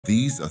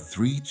These are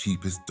 3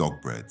 cheapest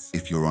dog breeds.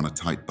 If you're on a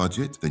tight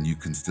budget, then you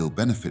can still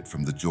benefit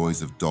from the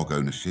joys of dog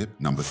ownership.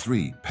 Number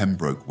 3.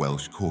 Pembroke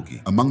Welsh Corgi.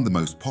 Among the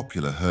most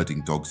popular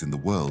herding dogs in the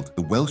world,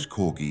 the Welsh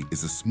Corgi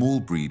is a small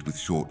breed with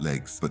short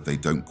legs, but they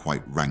don't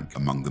quite rank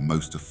among the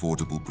most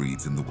affordable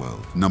breeds in the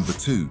world. Number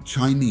 2.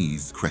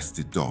 Chinese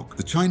Crested Dog.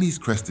 The Chinese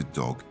Crested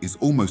Dog is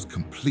almost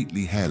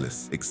completely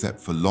hairless,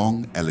 except for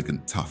long,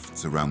 elegant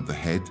tufts around the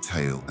head,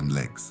 tail, and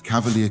legs.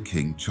 Cavalier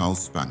King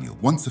Charles Spaniel.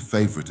 Once a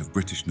favorite of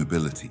British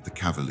nobility, the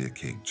Cavalier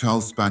King,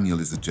 Charles Spaniel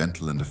is a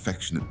gentle and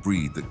affectionate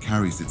breed that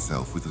carries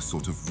itself with a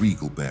sort of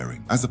regal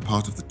bearing. As a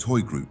part of the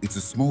toy group, it's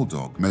a small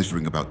dog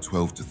measuring about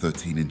 12 to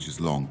 13 inches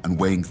long and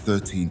weighing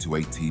 13 to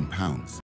 18 pounds.